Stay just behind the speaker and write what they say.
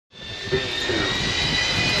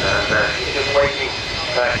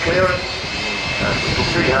clearance, and we will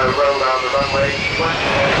see her roll down the runway.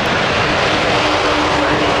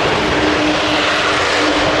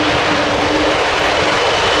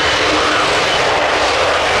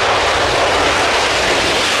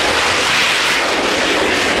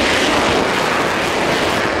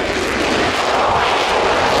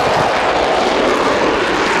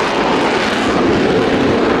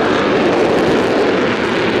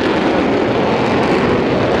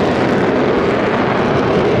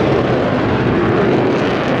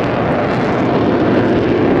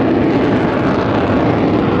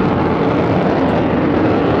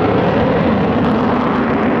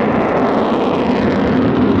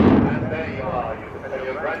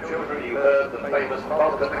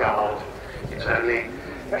 It's only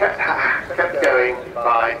kept going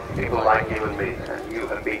by people like you and me, and you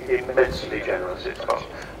have been immensely generous. It's cost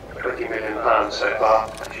 £20 million so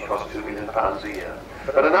far, and she costs £2 million a year.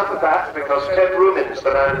 But enough of that, because Ted Rumins,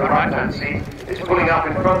 the man in the right-hand seat, is pulling up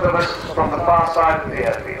in front of us from the far side of the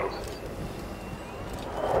airfield.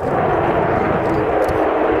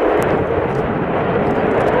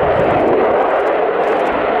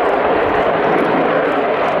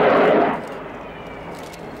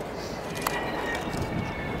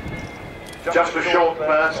 Just a short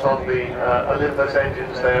burst on the Olympus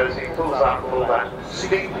engines there as he pulls up all that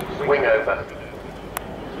steep wing over.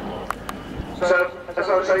 So, as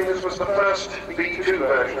I was saying, this was the first V2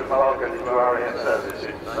 version of Vulcan into RIAT service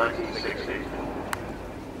in 1960.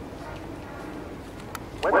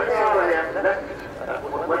 When the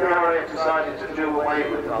RIAT decided to do away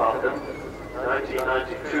with the Vulcan in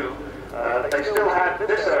 1992, they still had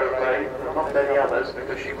this aeroplane, not many others,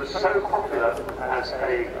 because she was so popular as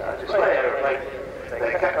a display aeroplane.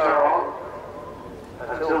 They kept her on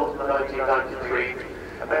until 1993,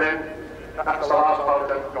 and then that's the last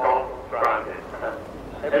Vulcan gone grounded.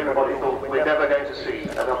 Everybody thought we're never going to see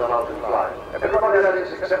another Vulcan fly. Everybody, that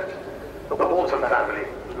is, except the Morton family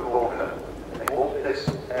who bought her. They bought this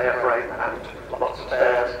airframe and lots of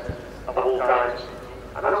spares of all kinds,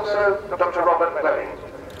 and also Dr. Robert Fleming,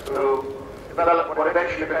 who developed what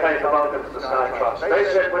eventually became the Vulcan to the Sky Trust. They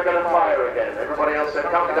said, we're going to fire again. Everybody else said,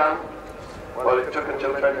 can't be done. Well, it took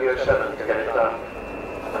until 2007 to get it done.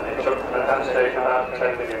 And it took, at that stage, about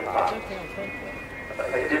 £10 million.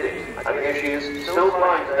 But they did it. And here she is, still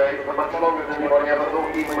flying today for much longer than anybody ever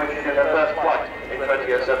thought, even when she did her first flight in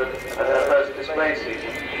 2007 and her first display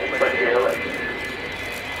season in 2011.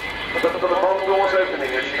 But for the bomb doors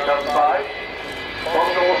opening as she comes by,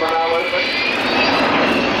 bomb doors are now open.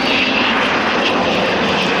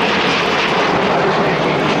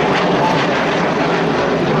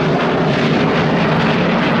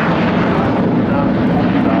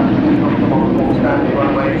 Standing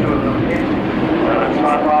runway, two of them hit, and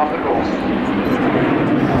start half the course.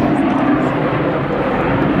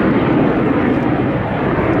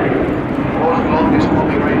 Was the longest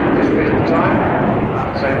bombing rate in history at the time,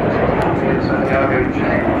 same as in Santiago,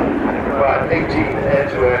 Chile, and it required 18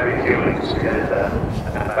 air-to-air refuelings to get it there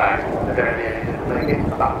and back. They very nearly didn't make it,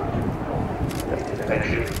 but they did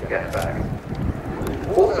eventually get back.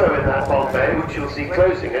 Also in that bomb bay, which you'll see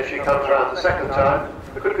closing as she comes around the second time,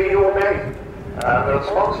 could be your name. There are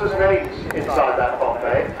sponsors' names inside that bomb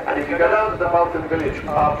bay, and if you go down to the Vulcan village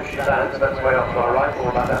after she lands, that's way off to our right, all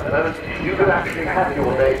about that at the moment, you could actually have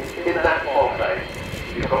your name in that bomb bay.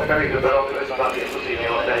 You've got very good binoculars, but you'll see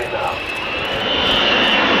your name now.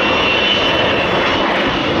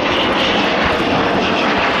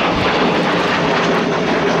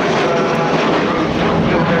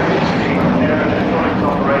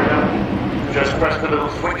 Just press the little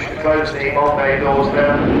switch to close the bomb bay doors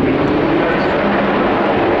there.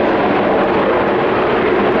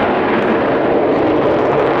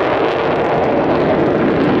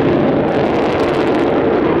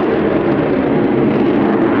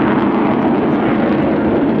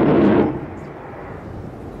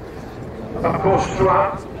 Of course,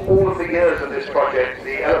 throughout all of the years of this project,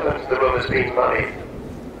 the elephant in the room has been money.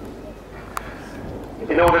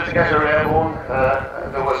 In order to get her airborne,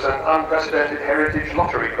 there was an unprecedented heritage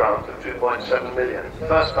lottery grant of £2.7 million. The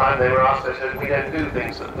first time they were asked, they said, we don't do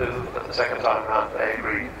things that move, but the second time round they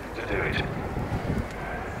agreed to do it.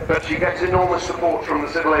 But she gets enormous support from the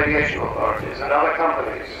civil aviation authorities and other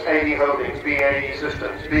companies, AD Holdings, BAE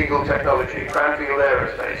Systems, Beagle Technology, Cranfield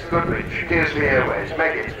Aerospace, Goodrich, Kearsley Airways,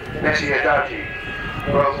 Meggitt, Nessie Adachi,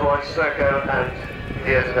 Rolls-Royce, Serco, and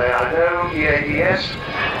here today I know, EADS,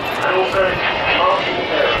 and also Marshall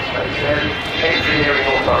Aerospace, the engineering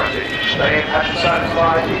authority. They had to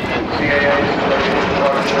satisfy the CAA's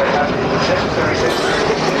authority. They had the necessary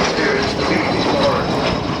experience to lead these authorities.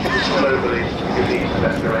 It is globally unique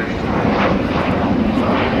restoration.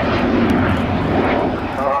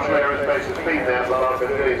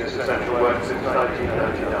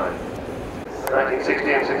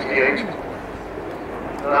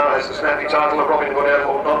 has the snappy title of Robin Hood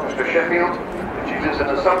Airport Doncaster Sheffield. She lives in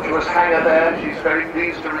a sumptuous hangar there. She's very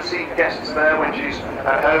pleased to receive guests there when she's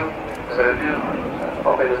at home. So do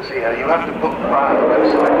pop in and see her. You have to book via the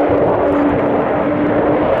website.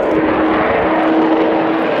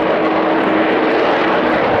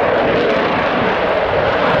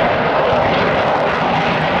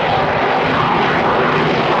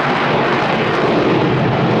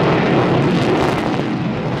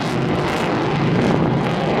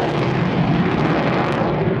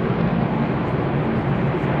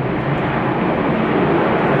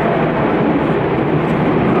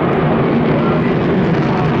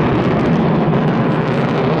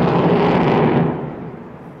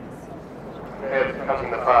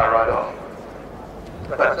 Cutting the fire right off.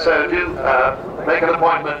 But so do make an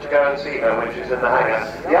appointment to go and see her when she's in the hangar.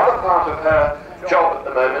 The other part of her job at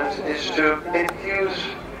the moment is to infuse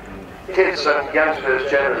kids and youngsters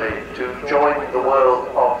generally to join the world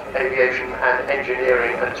of aviation and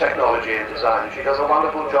engineering and technology and design. She does a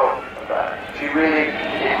wonderful job of that. She really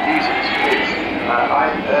infuses kids.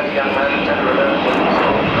 I heard a young man, 10 or 11, when he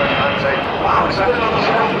saw the first time say, "Wow, is that another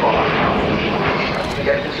sound quality?"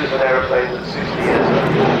 Yet this is an aeroplane that's 60 years old.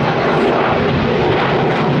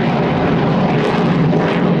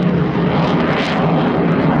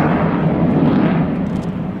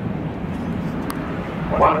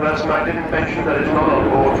 One person I didn't mention that is not on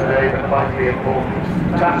board today, but vitally important,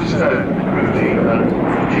 Taft Stone, crew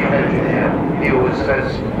chief engineer. He always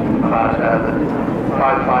says about her that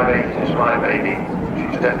 558 is my baby.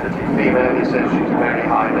 She's definitely female. He says she's very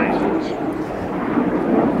high maintenance.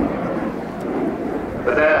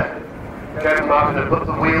 But there, Kevin Martin had put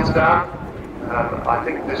the wheels down. I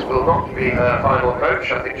think this will not be her final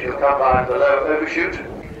approach. I think she'll come by the low overshoot.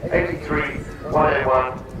 83,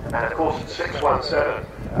 101, and of course 617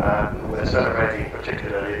 we're celebrating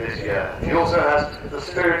particularly this year. She also has the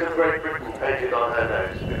spirit of Great Britain painted on her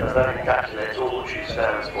nose, because that encapsulates all she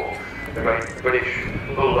stands for. The great British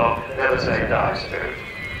bulldog, never say die spirit.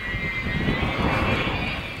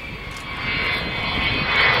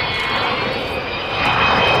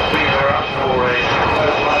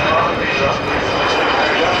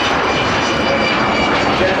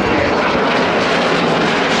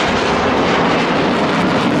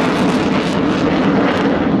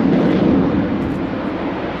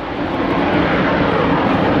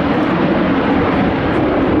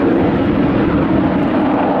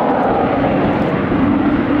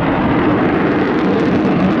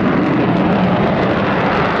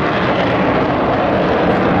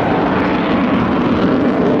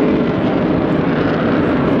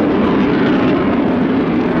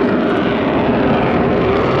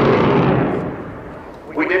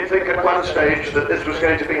 Stage that this was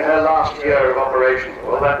going to be her last year of operation.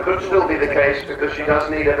 Well, that could still be the case, because she does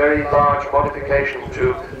need a very large modification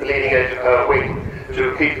to the leading edge of her wing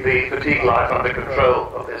to keep the fatigue life under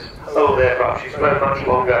control of this old aircraft. She's flown much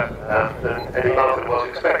longer than any Vulcan was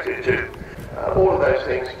expected to. All of those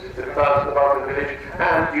things to be found in the Vulcan village,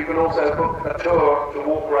 and you can also book a tour to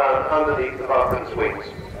walk around underneath the Vulcan's wings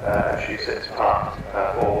as she sits parked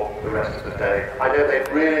for the rest of the day. I know they'd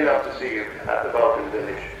really love to see you at the Vulcan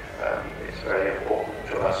village. It's very important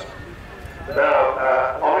to us.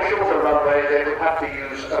 Now, on a shorter runway, they would have to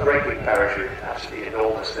use a braking parachute. That's the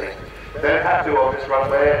enormous thing. They don't have to on this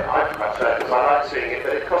runway. I perhaps because I like seeing it,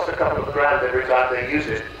 but it costs a couple of grand every time they use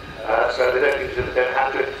it. So they don't use it, they don't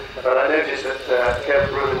have to. But I noticed that Kev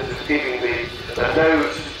Bruins is keeping the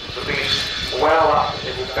nose of the beast well up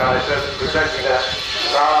in the sky, so presenting that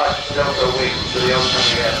large delta wing to the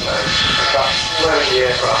oncoming airplane, and thus slowing the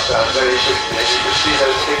aircraft down very quickly. And you can see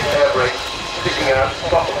those big air brakes sticking out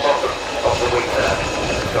top and bottom of the wing there.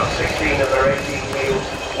 It's got 16 of their 18 wheels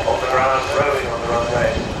on the ground, rolling on the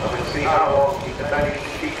runway, and we'll see how long you can manage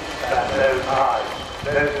to keep that nose high.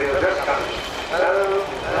 Those wheels just coming. No,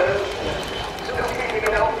 still keeping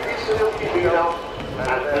it on, it's still keeping it on.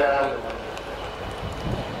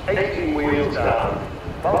 And 18 wheels down.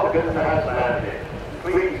 Vulcan has landed.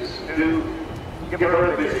 Please do give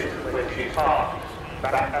her a visit when she's parked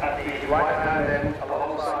back at the right hand end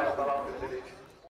alongside